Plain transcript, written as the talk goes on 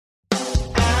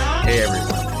Hey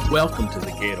everyone, welcome to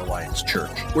the Gate Alliance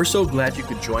Church. We're so glad you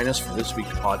could join us for this week's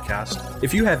podcast.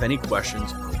 If you have any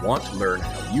questions or want to learn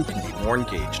how you can be more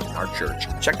engaged in our church,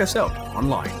 check us out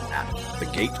online at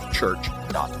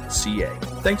thegatechurch.ca.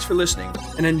 Thanks for listening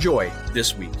and enjoy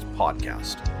this week's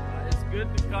podcast. It's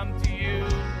good to come to you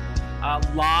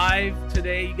live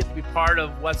today. You get to be part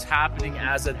of what's happening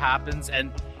as it happens. And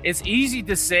it's easy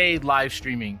to say live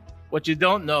streaming. What you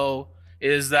don't know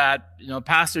is that,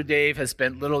 Pastor Dave has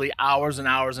spent literally hours and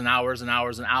hours and hours and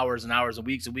hours and hours and hours and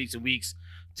weeks and weeks and weeks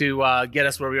to get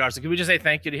us where we are. So can we just say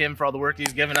thank you to him for all the work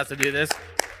he's given us to do this?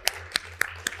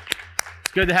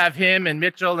 It's good to have him and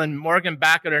Mitchell and Morgan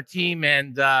back on our team.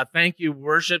 And thank you,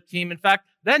 worship team. In fact,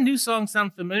 that new song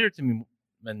sounds familiar to me,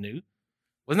 Manu.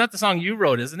 Wasn't that the song you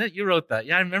wrote, isn't it? You wrote that.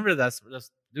 Yeah, I remember that. I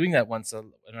was doing that once,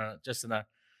 just in a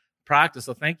practice.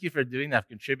 So thank you for doing that,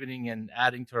 contributing and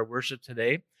adding to our worship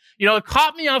today. It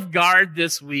caught me off guard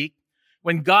this week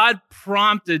when God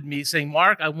prompted me saying,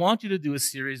 Mark, I want you to do a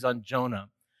series on Jonah.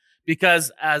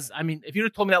 Because if you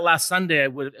had told me that last Sunday,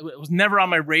 it was never on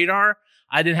my radar.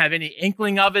 I didn't have any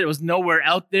inkling of it. It was nowhere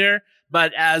out there.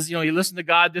 But as, you listen to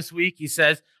God this week, he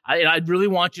says, I really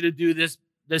want you to do this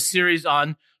series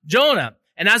on Jonah.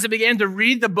 And as I began to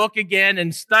read the book again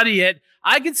and study it,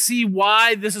 I could see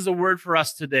why this is a word for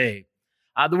us today.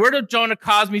 The word of Jonah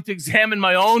caused me to examine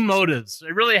my own motives.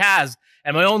 It really has,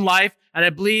 and my own life. And I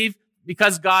believe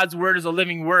because God's word is a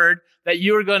living word, that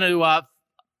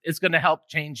it's going to help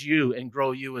change you and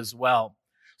grow you as well.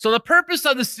 So the purpose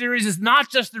of the series is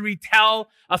not just to retell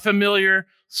a familiar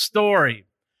story,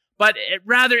 but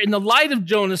rather in the light of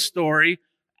Jonah's story,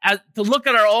 to look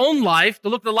at our own life, to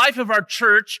look at the life of our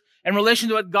church in relation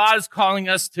to what God is calling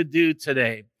us to do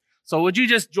today. So would you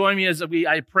just join me as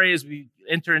I pray as we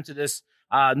enter into this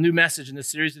new message in this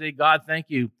series today. God, thank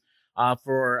you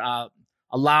for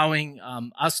allowing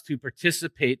us to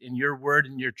participate in your word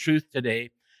and your truth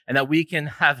today, and that we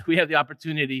have the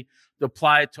opportunity to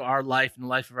apply it to our life and the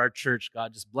life of our church.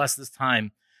 God, just bless this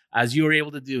time as you are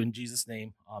able to do. In Jesus'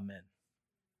 name, amen.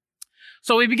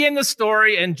 So we begin the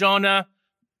story, and Jonah,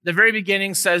 the very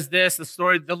beginning says this, the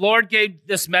story, the Lord gave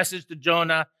this message to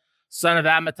Jonah, son of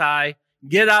Amittai,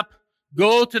 get up,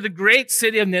 go to the great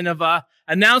city of Nineveh,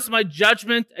 announce my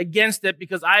judgment against it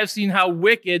because I have seen how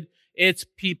wicked its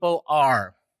people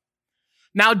are.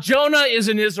 Now, Jonah is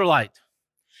an Israelite.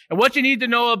 And what you need to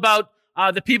know about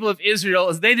the people of Israel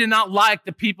is they did not like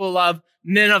the people of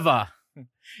Nineveh.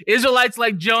 Israelites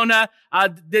like Jonah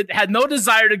had no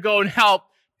desire to go and help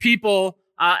people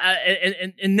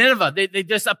in Nineveh. They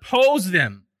just opposed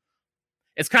them.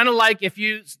 It's kind of like if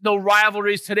you know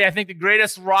rivalries today. I think the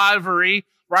greatest rivalry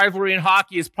in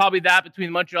hockey is probably that between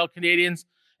the Montreal Canadiens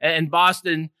and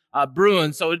Boston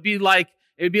Bruins. So it'd be like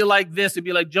this. It'd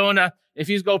be like Jonah, if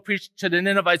he's go preach to the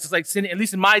Ninevites, it's like sending, at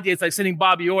least in my day, it's like sending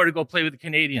Bobby Orr to go play with the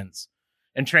Canadians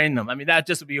and train them. I mean, that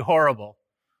just would be horrible.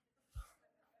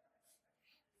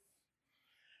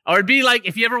 Or it'd be like,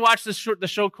 if you ever watched the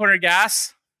show Corner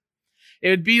Gas, it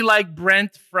would be like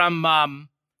Brent from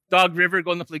Dog River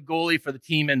going to play goalie for the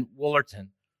team in Woolerton.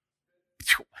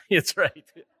 It's right.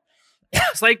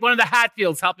 It's like one of the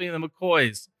Hatfields helping the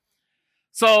McCoys.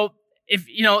 So if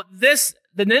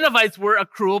the Ninevites were a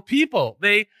cruel people.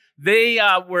 They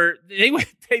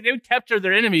would capture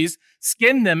their enemies,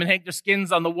 skin them, and hang their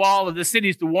skins on the wall of the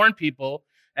cities to warn people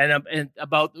and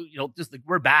about just like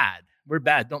we're bad,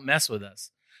 don't mess with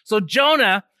us. So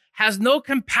Jonah has no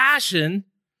compassion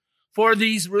for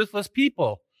these ruthless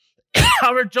people.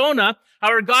 However, God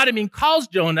calls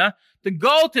Jonah to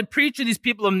go to preach to these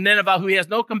people of Nineveh who he has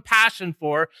no compassion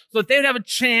for, so that they would have a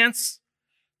chance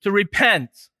to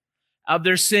repent of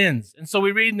their sins. And so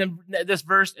we read in this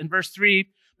verse, in verse 3,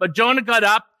 but Jonah got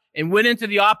up and went into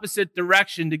the opposite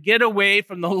direction to get away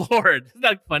from the Lord. Isn't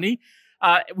that funny?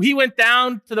 He went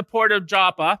down to the port of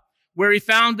Joppa, where he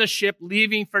found a ship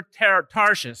leaving for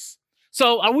Tarshish.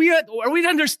 So are we to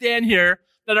understand here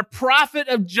that a prophet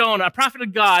of Jonah, a prophet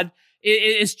of God,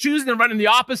 is choosing to run in the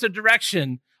opposite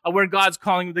direction of where God's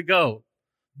calling him to go?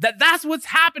 That's what's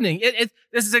happening.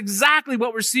 This is exactly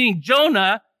what we're seeing.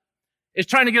 Jonah is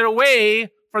trying to get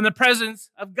away from the presence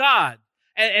of God.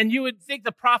 And you would think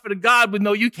the prophet of God would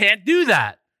know you can't do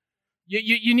that.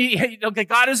 You need,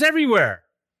 God is everywhere.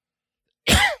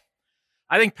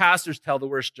 I think pastors tell the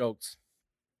worst jokes.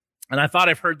 And I thought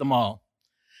I've heard them all.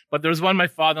 But there's one my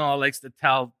father-in-law likes to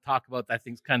talk about that I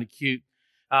think's kind of cute.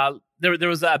 There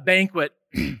was a banquet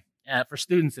for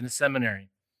students in a seminary.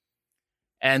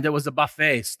 And there was a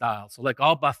buffet style. So like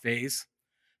all buffets,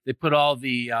 they put all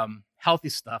the healthy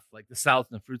stuff, like the salads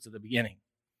and the fruits at the beginning.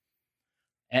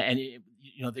 And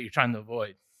that you're trying to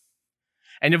avoid.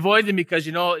 And avoid them because,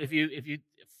 if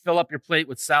fill up your plate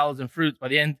with salads and fruits. By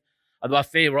the end of the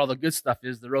buffet, where all the good stuff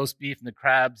is, the roast beef and the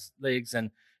crabs, legs,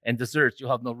 and desserts,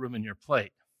 you'll have no room in your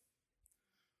plate.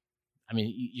 I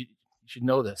mean, you should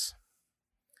know this.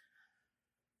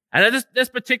 And at this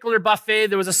particular buffet,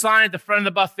 there was a sign at the front of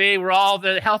the buffet where all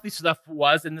the healthy stuff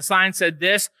was, and the sign said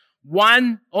this: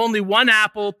 only one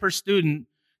apple per student,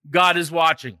 God is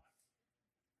watching.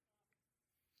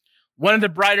 One of the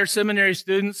brighter seminary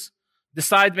students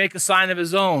decided to make a sign of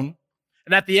his own,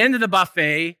 and at the end of the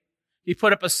buffet, he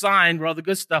put up a sign where all the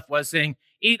good stuff was, saying,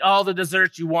 "Eat all the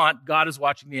desserts you want, God is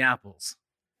watching the apples."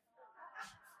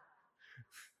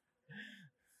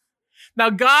 Now,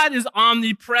 God is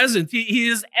omnipresent. He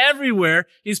is everywhere.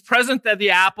 He's present at the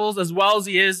apples as well as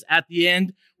he is at the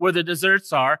end where the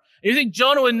desserts are. And you think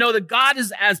Jonah would know that God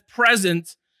is as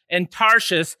present in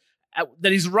Tarshish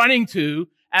that he's running to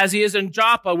as he is in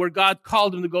Joppa, where God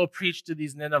called him to go preach to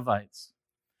these Ninevites.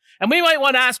 And we might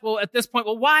want to ask, well, at this point,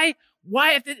 well, why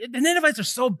if the Ninevites are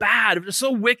so bad, if they're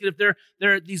so wicked, if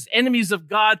they're these enemies of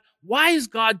God, why is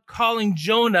God calling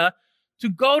Jonah to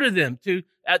go to them, to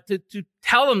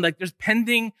tell them like there's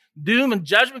pending doom and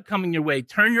judgment coming your way?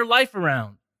 Turn your life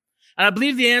around. And I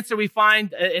believe the answer we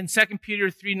find in 2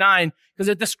 Peter 3:9, because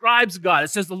it describes God. It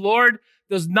says, the Lord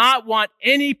does not want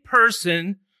any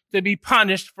person to be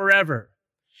punished forever.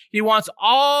 He wants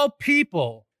all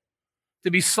people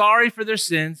to be sorry for their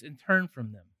sins and turn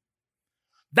from them.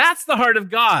 That's the heart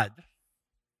of God.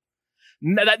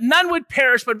 That none would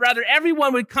perish, but rather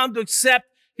everyone would come to accept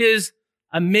his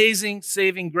amazing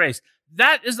saving grace.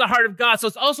 That is the heart of God. So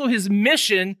it's also his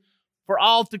mission for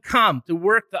all to come, to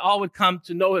work that all would come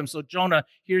to know him. So Jonah,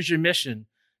 here's your mission.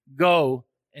 Go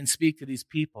and speak to these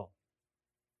people.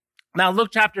 Now, Luke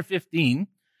chapter 15.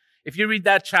 If you read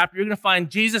that chapter, you're going to find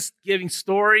Jesus giving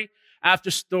story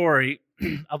after story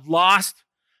of lost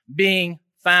being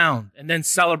found and then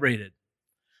celebrated.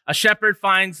 A shepherd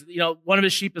finds, one of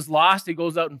his sheep is lost. He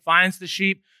goes out and finds the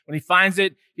sheep. When he finds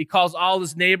it, he calls all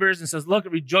his neighbors and says, look,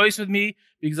 rejoice with me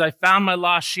because I found my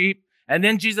lost sheep. And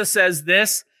then Jesus says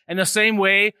this: in the same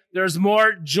way, there's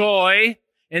more joy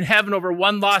in heaven over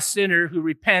one lost sinner who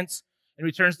repents and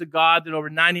returns to God than over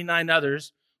 99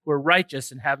 others who are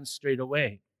righteous and haven't strayed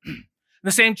away. In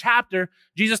the same chapter,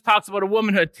 Jesus talks about a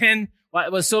woman who had 10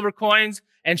 silver coins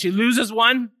and she loses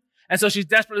one. And so she's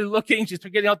desperately looking. She's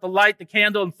getting out the light, the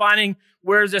candle, and finding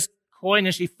where's this coin.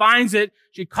 And she finds it.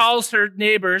 She calls her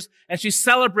neighbors and she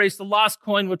celebrates the lost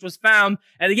coin which was found.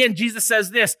 And again, Jesus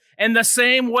says this: in the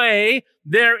same way,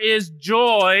 there is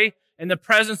joy in the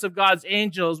presence of God's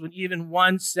angels when even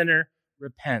one sinner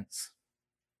repents.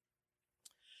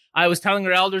 I was telling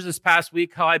our elders this past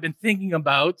week how I've been thinking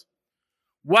about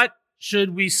what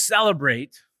should we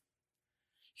celebrate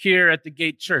here at the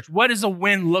Gate Church. What does a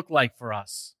win look like for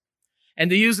us? And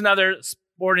to use another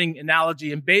sporting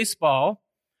analogy, in baseball,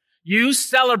 you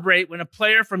celebrate when a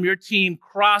player from your team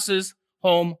crosses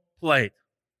home plate.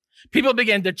 People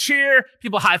begin to cheer.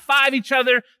 People high-five each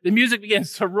other. The music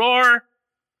begins to roar.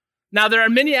 Now, there are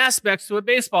many aspects to a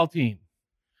baseball team.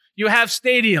 You have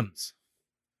stadiums.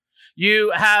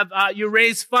 You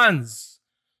raise funds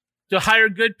to hire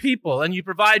good people, and you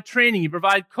provide training. You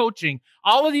provide coaching.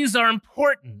 All of these are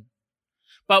important.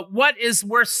 But what is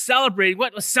worth celebrating,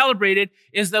 what was celebrated,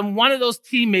 is that one of those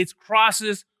teammates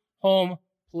crosses home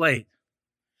plate.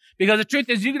 Because the truth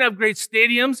is, you can have great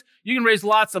stadiums, you can raise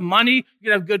lots of money, you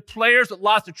can have good players with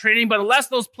lots of training, but unless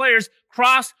those players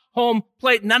cross home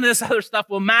plate, none of this other stuff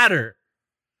will matter.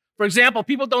 For example,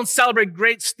 people don't celebrate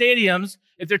great stadiums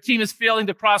if their team is failing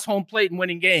to cross home plate and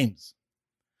winning games.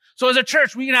 So as a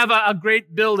church, we can have a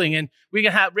great building and we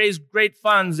can raise great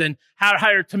funds and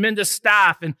hire tremendous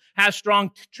staff and have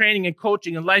strong training and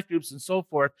coaching and life groups and so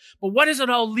forth. But what does it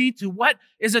all lead to? What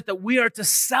is it that we are to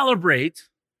celebrate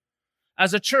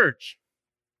as a church?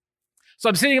 So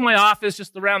I'm sitting in my office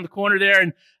just around the corner there,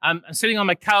 and I'm sitting on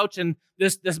my couch, and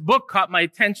this book caught my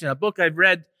attention, a book I've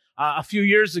read a few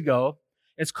years ago.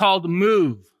 It's called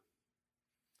Move.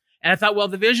 And I thought, well,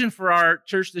 the vision for our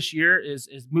church this year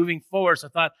is moving forward. So I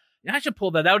thought, I should pull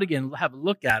that out again and have a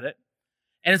look at it.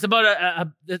 And it's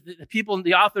about the people,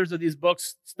 the authors of these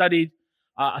books studied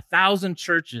 1,000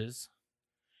 churches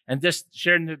and just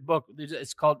shared in the book.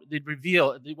 It's called, they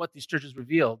reveal what these churches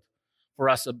revealed for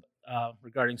us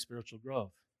regarding spiritual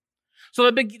growth. So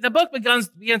the book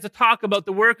begins to talk about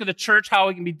the work of the church, how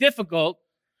it can be difficult,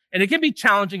 and it can be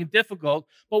challenging and difficult.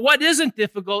 But what isn't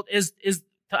difficult is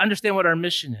to understand what our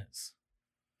mission is.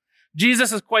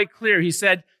 Jesus is quite clear. He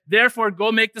said, therefore,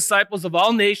 go make disciples of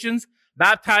all nations,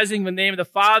 baptizing in the name of the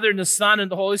Father and the Son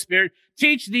and the Holy Spirit.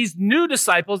 Teach these new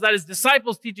disciples, that is,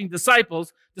 disciples teaching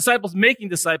disciples, disciples making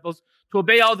disciples, to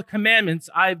obey all the commandments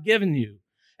I have given you.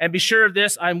 And be sure of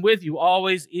this, I'm with you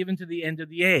always, even to the end of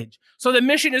the age. So the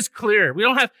mission is clear. We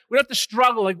don't have to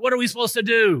struggle. Like, what are we supposed to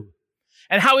do?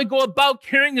 And how we go about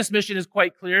carrying this mission is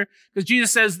quite clear, because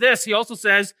Jesus says this. He also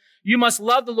says, you must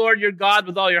love the Lord your God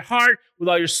with all your heart, with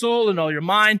all your soul, and all your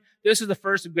mind. This is the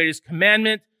first and greatest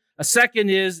commandment. A second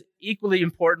is equally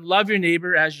important. Love your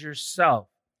neighbor as yourself.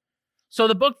 So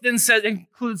the book then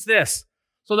includes this.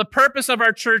 So the purpose of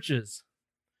our churches,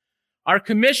 our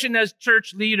commission as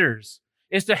church leaders,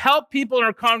 is to help people in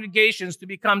our congregations to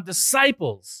become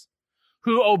disciples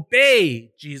who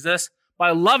obey Jesus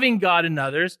by loving God and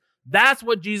others. That's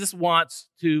what Jesus wants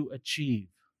to achieve.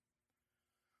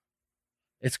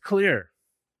 It's clear.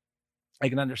 I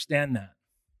can understand that.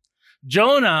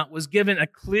 Jonah was given a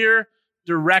clear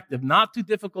directive, not too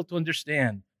difficult to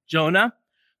understand. Jonah,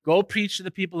 go preach to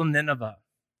the people in Nineveh.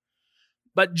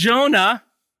 But Jonah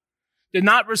did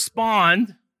not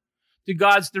respond to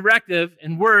God's directive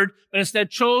and word, but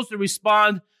instead chose to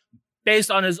respond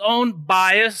based on his own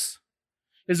bias,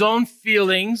 his own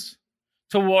feelings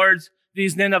towards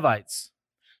these Ninevites.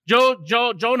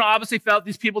 Jonah obviously felt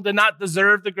these people did not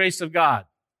deserve the grace of God.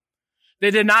 They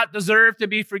did not deserve to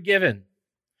be forgiven.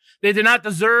 They did not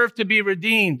deserve to be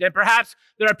redeemed. And perhaps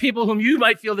there are people whom you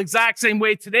might feel the exact same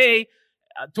way today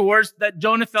towards that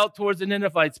Jonah felt towards the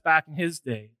Ninevites back in his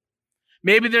day.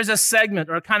 Maybe there's a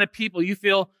segment or a kind of people you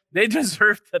feel they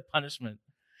deserve the punishment.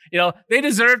 They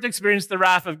deserve to experience the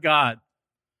wrath of God.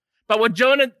 But what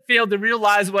Jonah failed to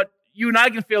realize, what you and I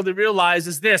can fail to realize,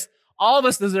 is this. All of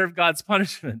us deserve God's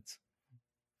punishment.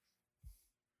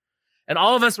 And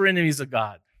all of us were enemies of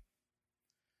God.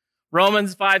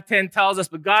 Romans 5:10 tells us,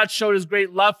 but God showed his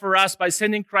great love for us by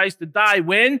sending Christ to die.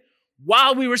 When?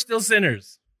 While we were still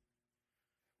sinners.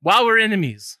 While we're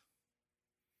enemies.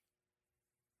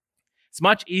 It's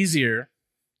much easier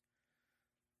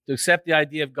to accept the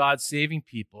idea of God saving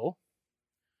people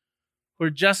who are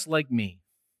just like me,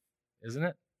 isn't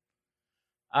it?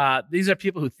 These are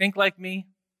people who think like me,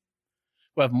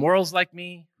 who have morals like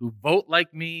me, who vote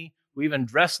like me, who even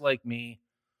dress like me.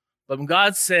 But when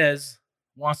God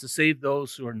wants to save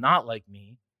those who are not like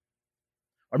me,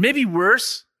 or maybe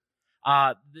worse,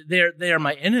 they are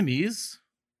my enemies,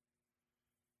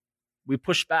 we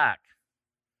push back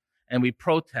and we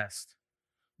protest.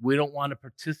 We don't want to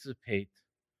participate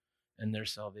in their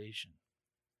salvation.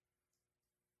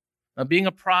 Now, being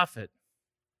a prophet,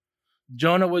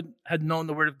 Jonah had known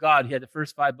the word of God. He had the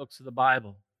first 5 books of the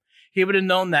Bible. He would have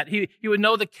known that. He would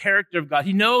know the character of God.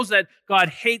 He knows that God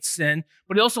hates sin,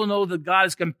 but he also knows that God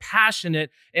is compassionate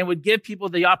and would give people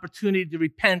the opportunity to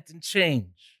repent and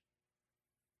change.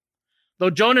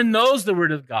 Though Jonah knows the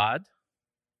word of God,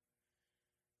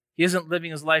 he isn't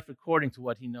living his life according to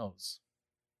what he knows.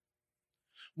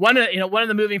 One of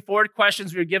the moving forward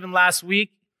questions we were given last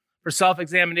week for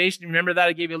self-examination. Remember that?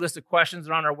 I gave you a list of questions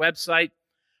that are on our website.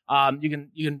 You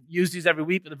can use these every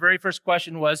week, but the very first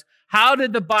question was, how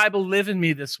did the Bible live in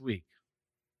me this week?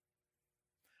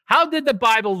 How did the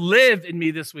Bible live in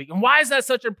me this week? And why is that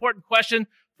such an important question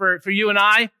for you and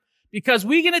I? Because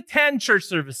we can attend church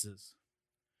services.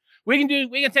 We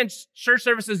can attend church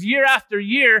services year after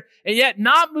year and yet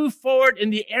not move forward in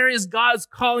the areas God's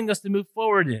calling us to move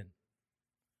forward in.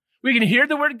 We can hear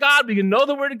the word of God, we can know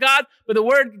the word of God, but the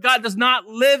word of God does not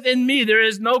live in me. There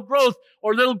is no growth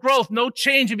or little growth, no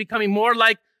change in becoming more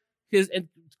like his, and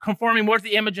conforming more to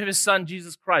the image of his son,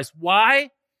 Jesus Christ.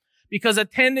 Why? Because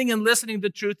attending and listening to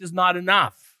the truth is not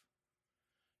enough.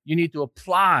 You need to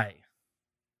apply.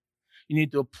 You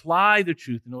need to apply the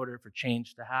truth in order for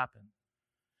change to happen.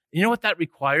 You know what that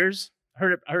requires? I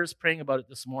heard us praying about it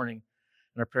this morning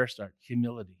in our prayer start.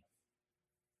 Humility.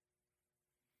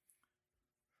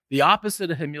 The opposite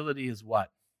of humility is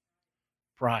what?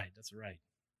 Pride. That's right.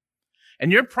 And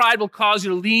your pride will cause you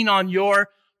to lean on your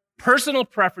personal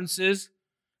preferences,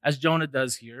 as Jonah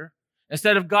does here,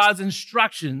 instead of God's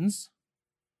instructions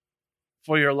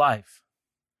for your life.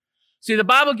 See, the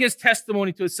Bible gives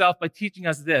testimony to itself by teaching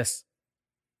us this.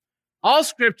 All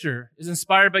Scripture is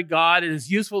inspired by God. It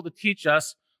is useful to teach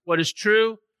us what is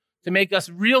true, to make us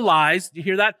realize, do you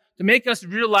hear that? To make us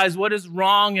realize what is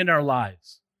wrong in our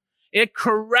lives. It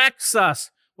corrects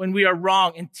us when we are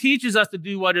wrong and teaches us to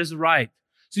do what is right.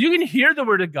 So you can hear the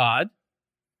word of God,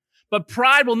 but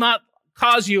pride will not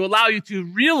allow you to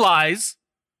realize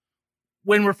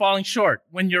when we're falling short,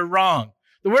 when you're wrong.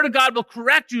 The word of God will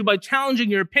correct you by challenging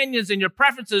your opinions and your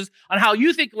preferences on how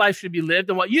you think life should be lived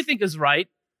and what you think is right.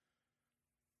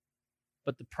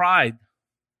 But the pride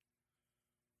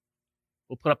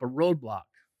will put up a roadblock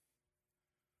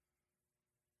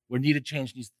where needed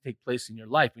change needs to take place in your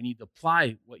life. We need to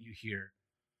apply what you hear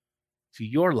to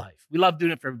your life. We love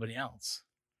doing it for everybody else.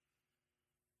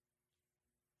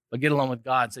 but get along with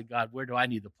God and say, God, where do I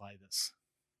need to apply this?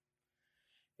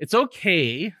 It's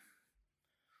okay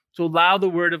to allow the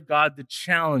word of God to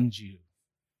challenge you.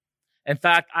 In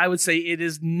fact, I would say it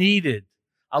is needed.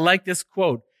 I like this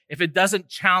quote. If it doesn't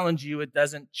challenge you, it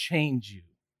doesn't change you.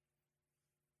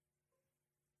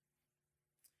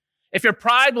 If your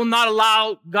pride will not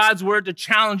allow God's word to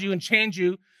challenge you and change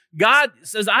you, God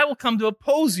says, I will come to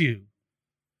oppose you.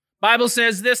 Bible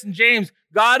says this in James,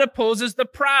 God opposes the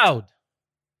proud,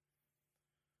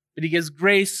 but he gives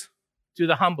grace to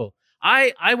the humble.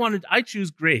 I choose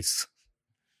grace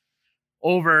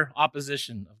over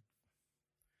opposition.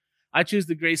 I choose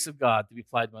the grace of God to be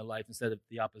applied to my life instead of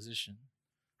the opposition.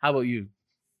 How about you?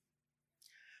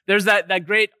 There's that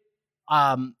great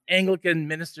Anglican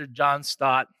minister, John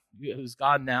Stott, who's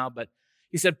gone now, but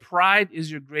he said, pride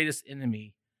is your greatest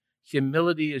enemy.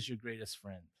 Humility is your greatest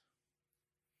friend.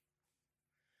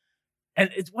 And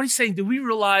it's what he's saying. Do we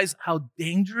realize how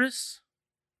dangerous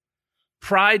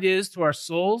pride is to our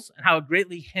souls and how it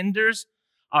greatly hinders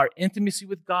our intimacy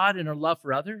with God and our love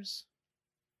for others?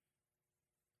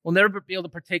 We'll never be able to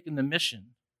partake in the mission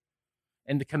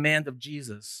and the command of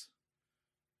Jesus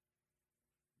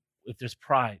if there's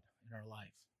pride in our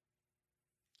life.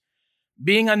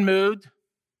 Being unmoved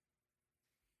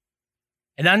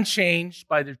and unchanged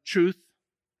by the truth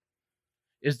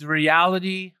is the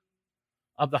reality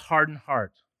of the hardened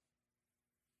heart.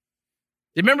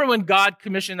 Do you remember when God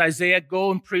commissioned Isaiah,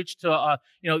 go and preach to,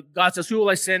 God says, who will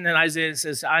I send? And Isaiah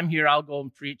says, I'm here, I'll go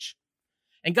and preach.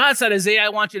 And God said, Isaiah, I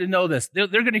want you to know this. They're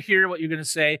going to hear what you're going to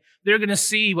say. They're going to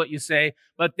see what you say,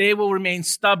 but they will remain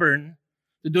stubborn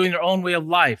to doing their own way of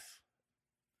life.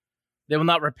 They will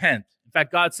not repent. In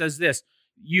fact, God says this,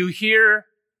 you hear,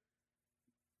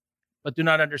 but do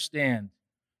not understand.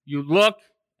 You look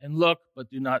and look,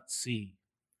 but do not see.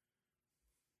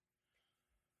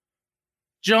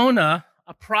 Jonah,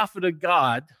 a prophet of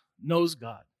God, knows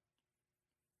God.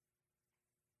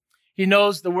 He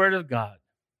knows the word of God,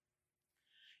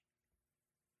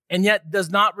 and yet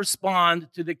does not respond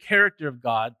to the character of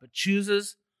God, but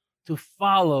chooses to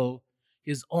follow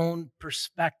his own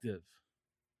perspective.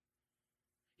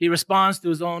 He responds to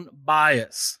his own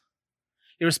bias.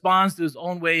 He responds to his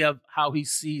own way of how he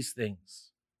sees things.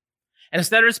 And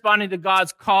instead of responding to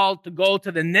God's call to go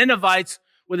to the Ninevites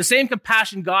with the same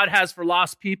compassion God has for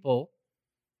lost people,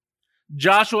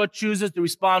 Joshua chooses to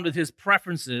respond with his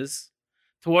preferences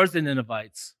towards the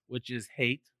Ninevites, which is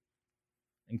hate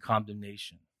and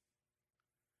condemnation.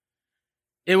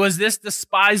 It was this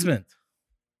despisement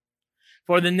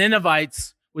for the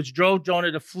Ninevites which drove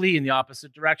Jonah to flee in the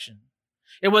opposite direction.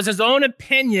 It was his own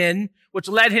opinion which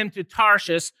led him to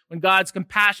Tarshish when God's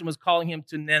compassion was calling him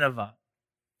to Nineveh.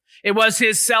 It was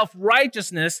his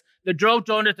self-righteousness that drove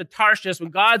Jonah to Tarshish when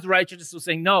God's righteousness was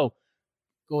saying, no,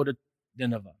 go to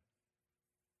Nineveh.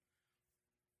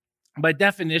 By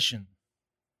definition,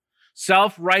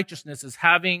 self-righteousness is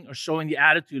having or showing the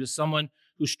attitude of someone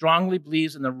who strongly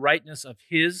believes in the rightness of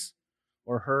his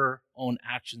or her own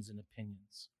actions and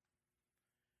opinions.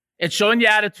 It's showing the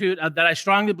attitude that I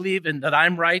strongly believe in that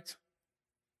I'm right,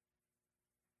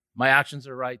 my actions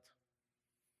are right,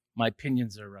 my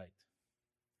opinions are right.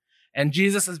 And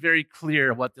Jesus is very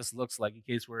clear what this looks like in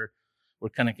case we're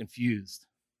kind of confused.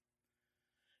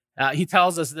 He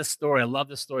tells us this story. I love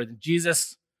this story.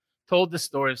 Jesus told the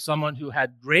story of someone who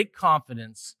had great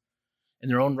confidence in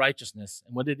their own righteousness.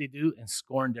 And what did he do? And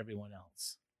scorned everyone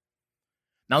else.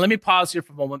 Now let me pause here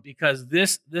for a moment because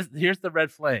this here's the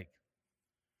red flag.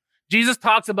 Jesus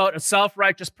talks about a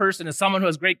self-righteous person as someone who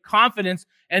has great confidence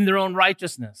in their own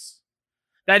righteousness.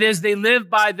 That is, they live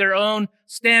by their own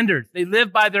standards. They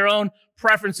live by their own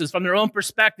preferences, from their own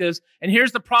perspectives. And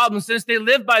here's the problem. Since they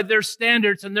live by their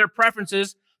standards and their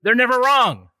preferences, they're never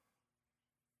wrong.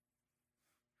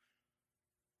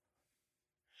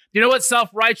 Do you know what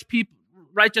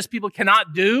self-righteous people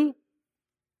cannot do?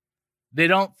 They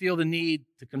don't feel the need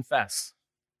to confess.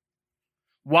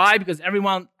 Why? Because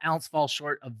everyone else falls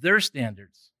short of their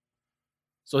standards.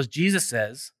 So as Jesus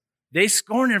says, they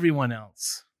scorn everyone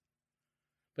else,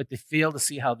 but they fail to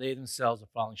see how they themselves are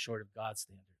falling short of God's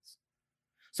standards.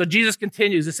 So Jesus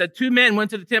continues. It said, 2 men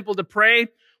went to the temple to pray.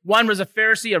 One was a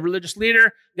Pharisee, a religious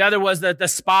leader. The other was the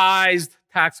despised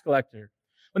tax collector.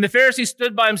 When the Pharisee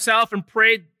stood by himself and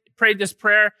prayed this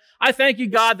prayer, I thank you,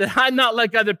 God, that I'm not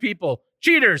like other people.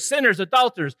 Cheaters, sinners,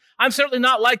 adulterers. I'm certainly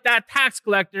not like that tax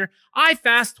collector. I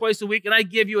fast twice a week and I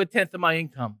give you 1/10 of my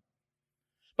income.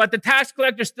 But the tax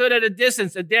collector stood at a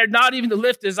distance and dared not even to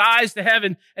lift his eyes to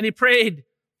heaven, and he prayed.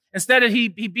 Instead, he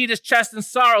beat his chest in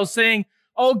sorrow, saying,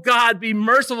 Oh God, be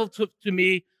merciful to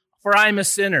me, for I am a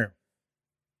sinner.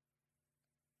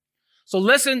 So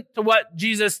listen to what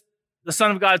Jesus the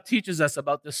Son of God teaches us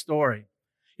about this story.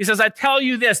 He says, I tell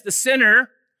you this, the sinner,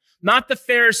 not the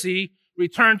Pharisee,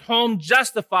 returned home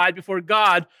justified before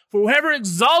God. For whoever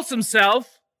exalts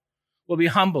himself will be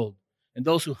humbled, and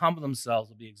those who humble themselves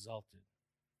will be exalted.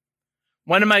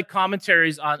 One of my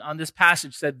commentaries on this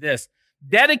passage said this: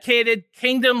 dedicated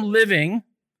kingdom living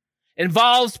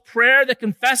involves prayer that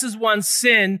confesses one's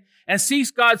sin and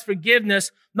seeks God's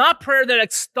forgiveness, not prayer that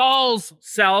extols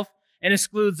self and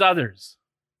excludes others.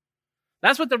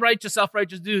 That's what the righteous,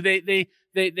 self-righteous do. They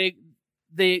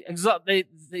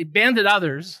bandit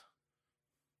others,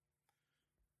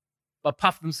 but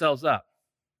puff themselves up.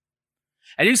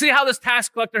 And you see how this tax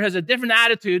collector has a different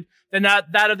attitude than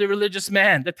that of the religious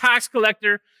man. The tax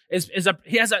collector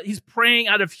he's praying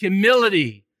out of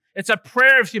humility. It's a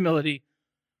prayer of humility,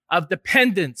 of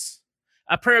dependence,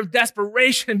 a prayer of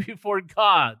desperation before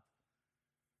God.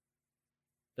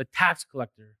 The tax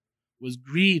collector was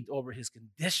grieved over his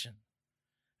condition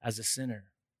as a sinner.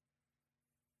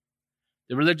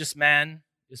 The religious man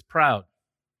is proud.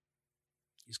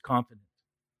 He's confident.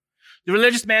 The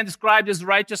religious man described his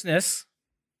righteousness.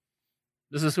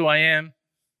 This is who I am.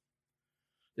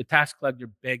 The tax collector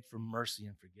begged for mercy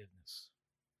and forgiveness.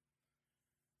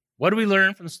 What do we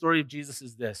learn from the story of Jesus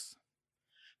is this: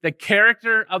 the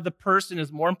character of the person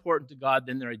is more important to God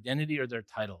than their identity or their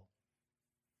title.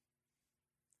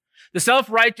 The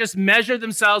self-righteous measure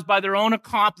themselves by their own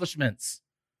accomplishments.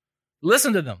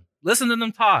 Listen to them. Listen to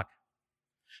them talk.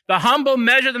 The humble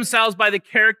measure themselves by the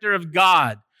character of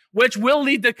God, which will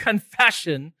lead to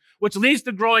confession, which leads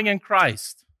to growing in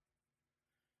Christ.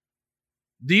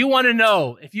 Do you want to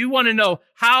know? If you want to know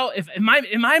how, am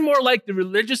I more like the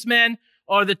religious man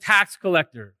or the tax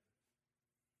collector?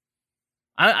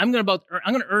 I'm going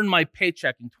to earn my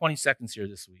paycheck in 20 seconds here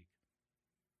this week.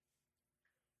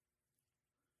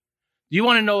 Do you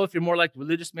want to know if you're more like the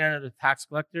religious man or the tax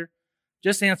collector?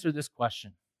 Just answer this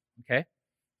question, okay?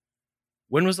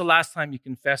 When was the last time you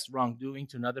confessed wrongdoing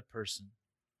to another person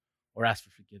or asked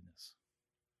for forgiveness?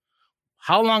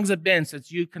 How long has it been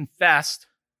since you confessed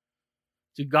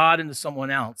to God and to someone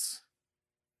else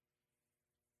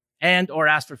and or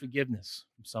asked for forgiveness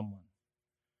from someone?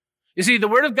 You see, the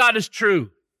Word of God is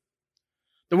true.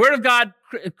 The Word of God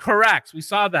corrects. We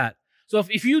saw that. So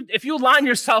if you align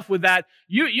yourself with that,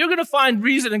 you're going to find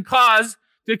reason and cause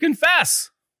to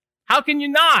confess. How can you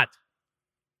not?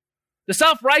 The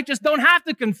self-righteous don't have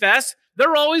to confess.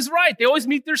 They're always right. They always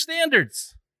meet their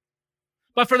standards.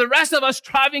 But for the rest of us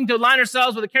striving to align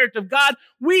ourselves with the character of God,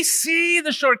 we see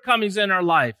the shortcomings in our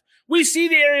life. We see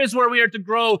the areas where we are to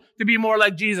grow to be more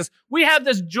like Jesus. We have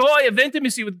this joy of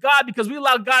intimacy with God because we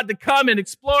allow God to come and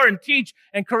explore and teach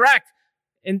and correct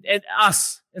and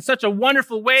us in such a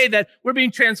wonderful way that we're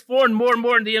being transformed more and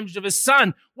more in the image of His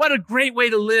Son. What a great way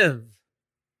to live.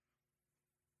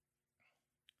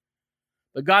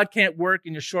 But God can't work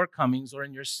in your shortcomings or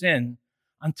in your sin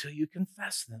until you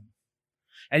confess them.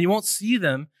 And you won't see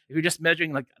them if you're just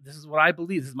measuring like, this is what I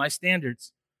believe, this is my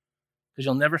standards, because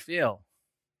you'll never fail.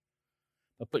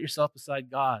 But put yourself beside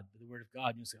God, the Word of God,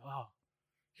 and you'll say, oh,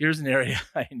 here's an area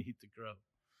I need to grow.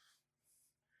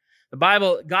 The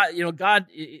Bible, God,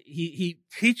 He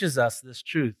teaches us this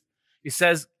truth. He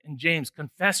says in James,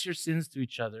 confess your sins to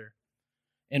each other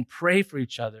and pray for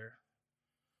each other.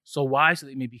 So why? So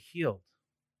that you may be healed.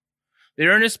 The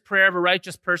earnest prayer of a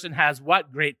righteous person has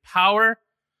what? Great power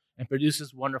and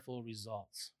produces wonderful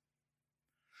results.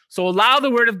 So allow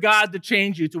the Word of God to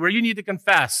change you to where you need to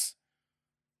confess.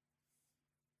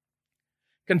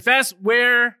 Confess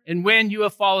where and when you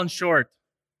have fallen short.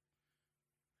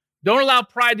 Don't allow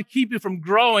pride to keep you from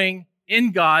growing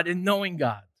in God and knowing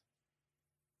God.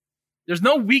 There's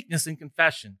no weakness in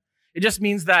confession. It just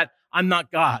means that I'm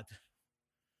not God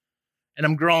and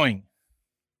I'm growing.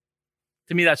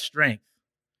 To me, that's strength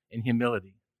and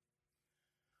humility.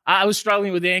 I was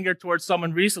struggling with anger towards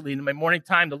someone recently, and in my morning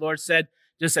time, the Lord said,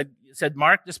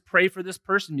 Mark, just pray for this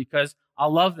person because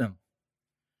I'll love them.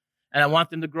 And I want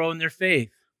them to grow in their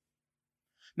faith.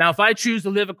 Now, if I choose to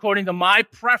live according to my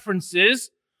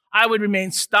preferences, I would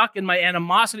remain stuck in my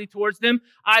animosity towards them.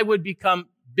 I would become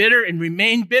bitter and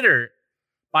remain bitter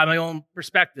by my own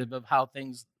perspective of how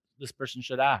this person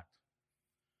should act.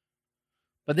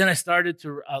 But then I started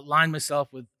to align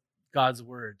myself with God's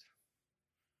Word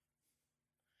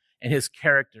and His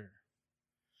character.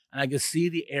 And I could see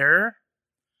the error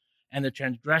and the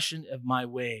transgression of my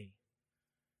way.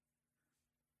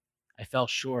 I fell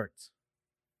short.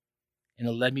 And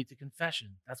it led me to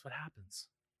confession. That's what happens.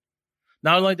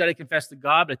 Not only did I confess to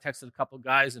God, but I texted a couple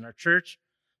guys in our church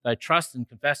that I trust and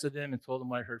confessed to them and told them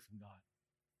what I heard from God.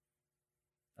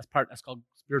 That's called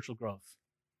spiritual growth.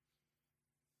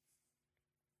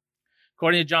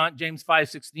 According to James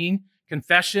 5:16,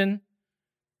 confession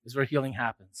is where healing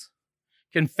happens.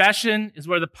 Confession is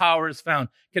where the power is found.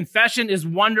 Confession is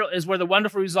where the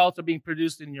wonderful results are being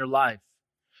produced in your life.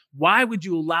 Why would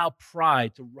you allow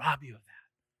pride to rob you of that?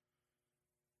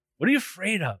 What are you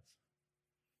afraid of?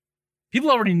 People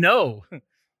already know. So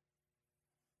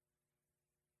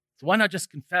why not just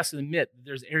confess and admit that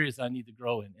there's areas I need to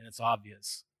grow in, and it's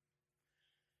obvious.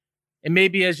 And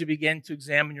maybe as you begin to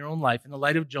examine your own life in the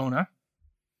light of Jonah,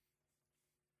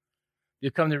 you'll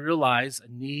come to realize a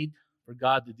need for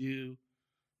God to do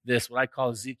this, what I call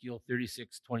Ezekiel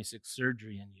 36:26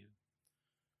 surgery in you.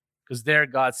 Because there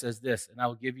God says this, and I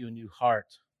will give you a new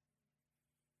heart.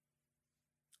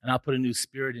 And I'll put a new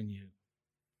spirit in you.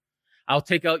 I'll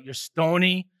take out your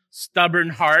stony,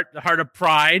 stubborn heart, the heart of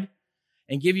pride,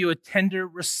 and give you a tender,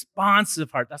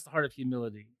 responsive heart. That's the heart of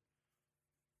humility.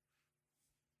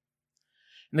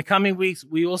 In the coming weeks,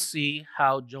 we will see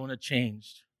how Jonah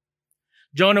changed.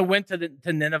 Jonah went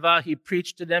to Nineveh. He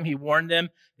preached to them. He warned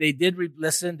them. They did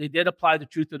listen. They did apply the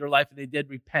truth to their life, and they did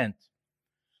repent.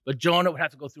 But Jonah would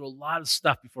have to go through a lot of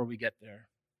stuff before we get there.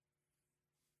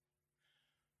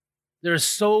 There is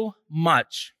so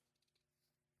much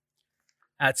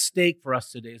at stake for us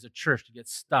today as a church to get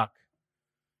stuck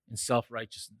in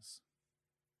self-righteousness.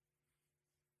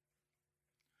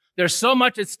 There's so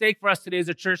much at stake for us today as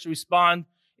a church to respond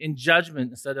in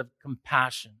judgment instead of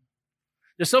compassion.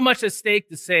 There's so much at stake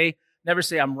to never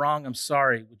say, I'm wrong, I'm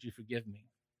sorry, would you forgive me?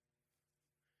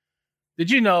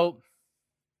 Did you know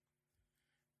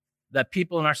that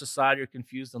people in our society are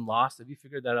confused and lost? Have you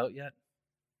figured that out yet?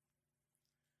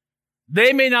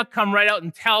 They may not come right out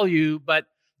and tell you, but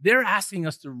they're asking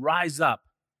us to rise up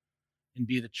and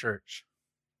be the church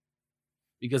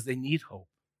because they need hope.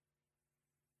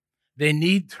 They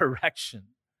need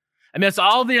direction. I mean, it's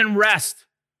all the unrest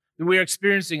that we're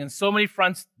experiencing in so many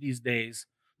fronts these days.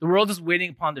 The world is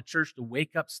waiting upon the church to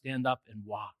wake up, stand up, and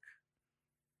walk.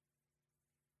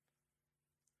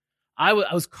 I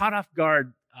was caught off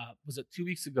guard, was it 2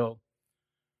 weeks ago,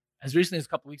 as recently as a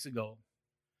couple weeks ago,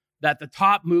 that the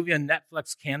top movie on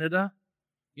Netflix Canada,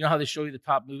 you know how they show you the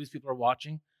top movies people are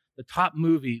watching? The top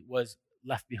movie was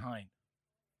Left Behind.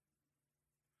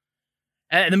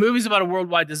 And the movie's about a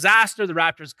worldwide disaster. The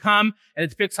raptors come, and it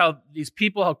depicts how these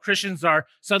people, how Christians are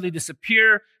suddenly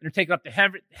disappear, and are taken up to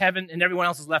heaven, and everyone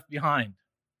else is left behind.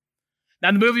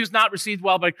 Now, the movie was not received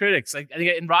well by critics. I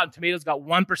think in Rotten Tomatoes, got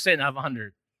 1% out of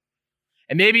 100.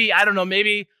 And maybe, I don't know,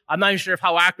 maybe, I'm not even sure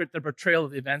how accurate the portrayal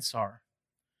of the events are.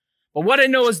 But what I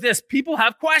know is this, people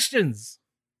have questions.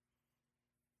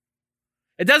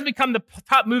 It doesn't become the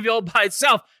top movie all by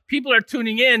itself. People are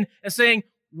tuning in and saying,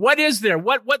 what is there?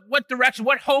 What direction,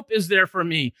 what hope is there for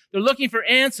me? They're looking for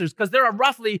answers because there are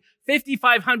roughly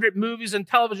 5,500 movies and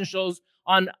television shows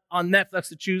on Netflix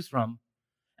to choose from.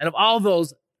 And of all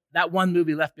those, that one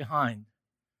movie, Left Behind,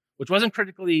 which wasn't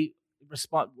critically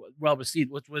well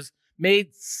received, which was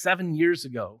made 7 years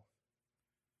ago,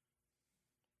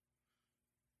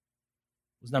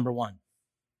 was number one.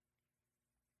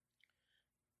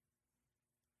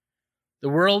 The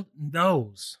world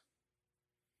knows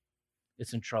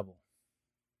it's in trouble.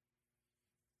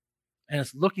 And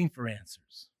it's looking for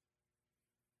answers.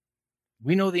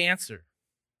 We know the answer.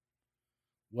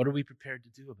 What are we prepared to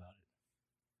do about it?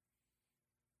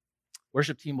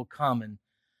 Worship team will come, and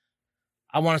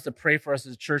I want us to pray for us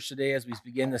as a church today as we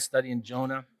begin this study in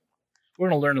Jonah. We're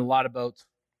going to learn a lot about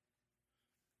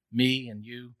me and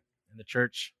you and the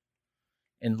church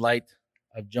in light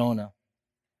of Jonah.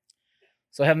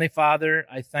 So, Heavenly Father,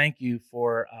 I thank you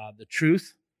for the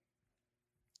truth.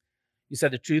 You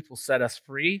said the truth will set us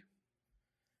free.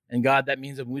 And God, that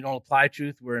means that when we don't apply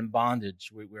truth, we're in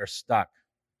bondage. We're stuck.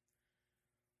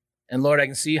 And Lord, I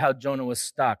can see how Jonah was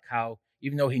stuck, how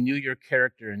even though he knew your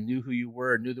character and knew who you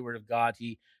were, knew the word of God,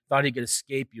 he thought he could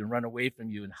escape you and run away from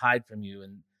you and hide from you.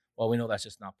 And, well, we know that's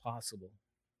just not possible.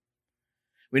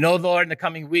 We know, Lord, in the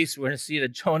coming weeks, we're going to see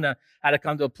that Jonah had to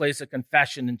come to a place of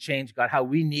confession and change, God, how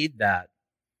we need that.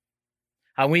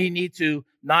 How we need to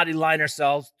not align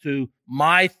ourselves to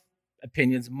my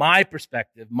opinions, my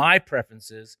perspective, my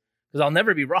preferences, because I'll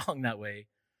never be wrong that way.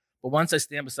 But once I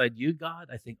stand beside you, God,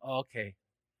 I think, oh, okay,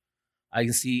 I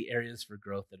can see areas for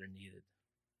growth that are needed.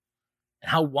 And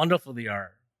how wonderful they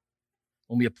are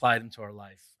when we apply them to our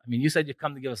life. I mean, you said you've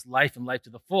come to give us life and life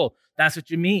to the full. That's what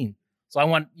you mean. So I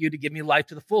want you to give me life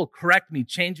to the full. Correct me,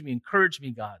 change me, encourage me,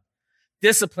 God.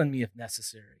 Discipline me if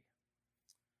necessary.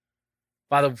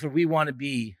 Father, for we want to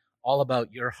be all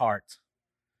about your heart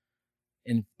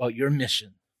and about your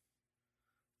mission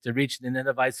to reach the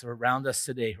Ninevites who are around us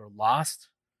today who are lost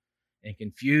and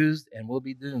confused and will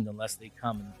be doomed unless they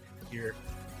come and hear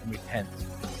and repent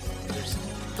of their sin.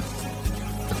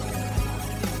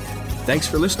 Thanks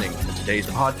for listening to today's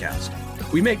podcast.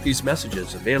 We make these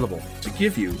messages available to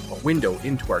give you a window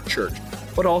into our church,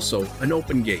 but also an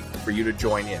open gate for you to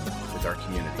join in with our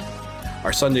community.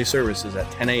 Our Sunday service is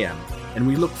at 10 a.m., and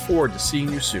we look forward to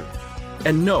seeing you soon.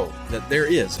 And know that there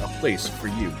is a place for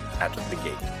you at The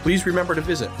Gate. Please remember to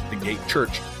visit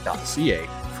thegatechurch.ca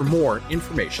for more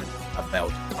information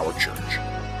about our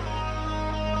church.